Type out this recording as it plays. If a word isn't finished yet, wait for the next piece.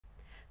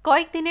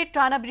কয়েকদিনের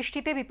টানা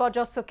বৃষ্টিতে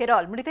বিপর্যস্ত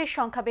কেরল, মৃতের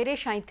সংখ্যা বেড়ে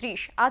 ৩৭।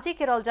 আজই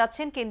কেরল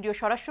যাচ্ছেন কেন্দ্রীয়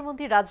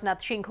স্বরাষ্ট্রমন্ত্রী রাজনাথ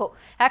সিংহ।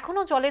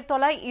 এখনও জলের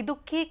তলায়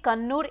ইদুক্কি,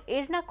 কন্নুর,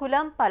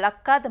 এর্নাকুলাম,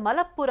 পালাক্কাদ,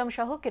 মালাপ্পুরম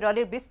সহ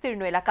কেরলের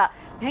বিস্তীর্ণ এলাকা।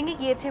 ভেঙে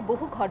গিয়েছে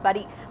বহু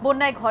ঘরবাড়ি।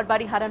 বন্যায়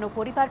ঘরবাড়ি হারানো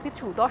পরিবার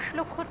পিছু ১০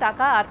 লক্ষ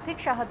টাকা আর্থিক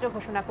সাহায্য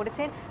ঘোষণা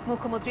করেছেন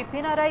মুখ্যমন্ত্রী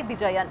পিনারাই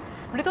বিজয়ন।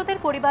 মৃতদের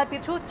পরিবার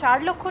পিছু ৪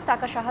 লক্ষ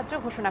টাকা সাহায্য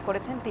ঘোষণা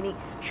করেছেন তিনি।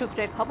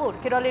 সূত্রের খবর,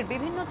 কেরলের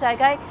বিভিন্ন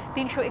জায়গায়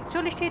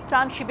 ৩৪১টি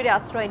ত্রাণ শিবিরে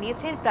আশ্রয়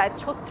নিয়েছেন প্রায়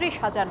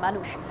 ৩৬,০০০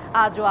 মানুষ।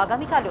 আজ ও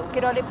আগামীকালও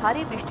কেরলে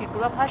ভারী বৃষ্টির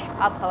পূর্বাভাস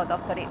আবহাওয়া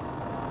দফতরের।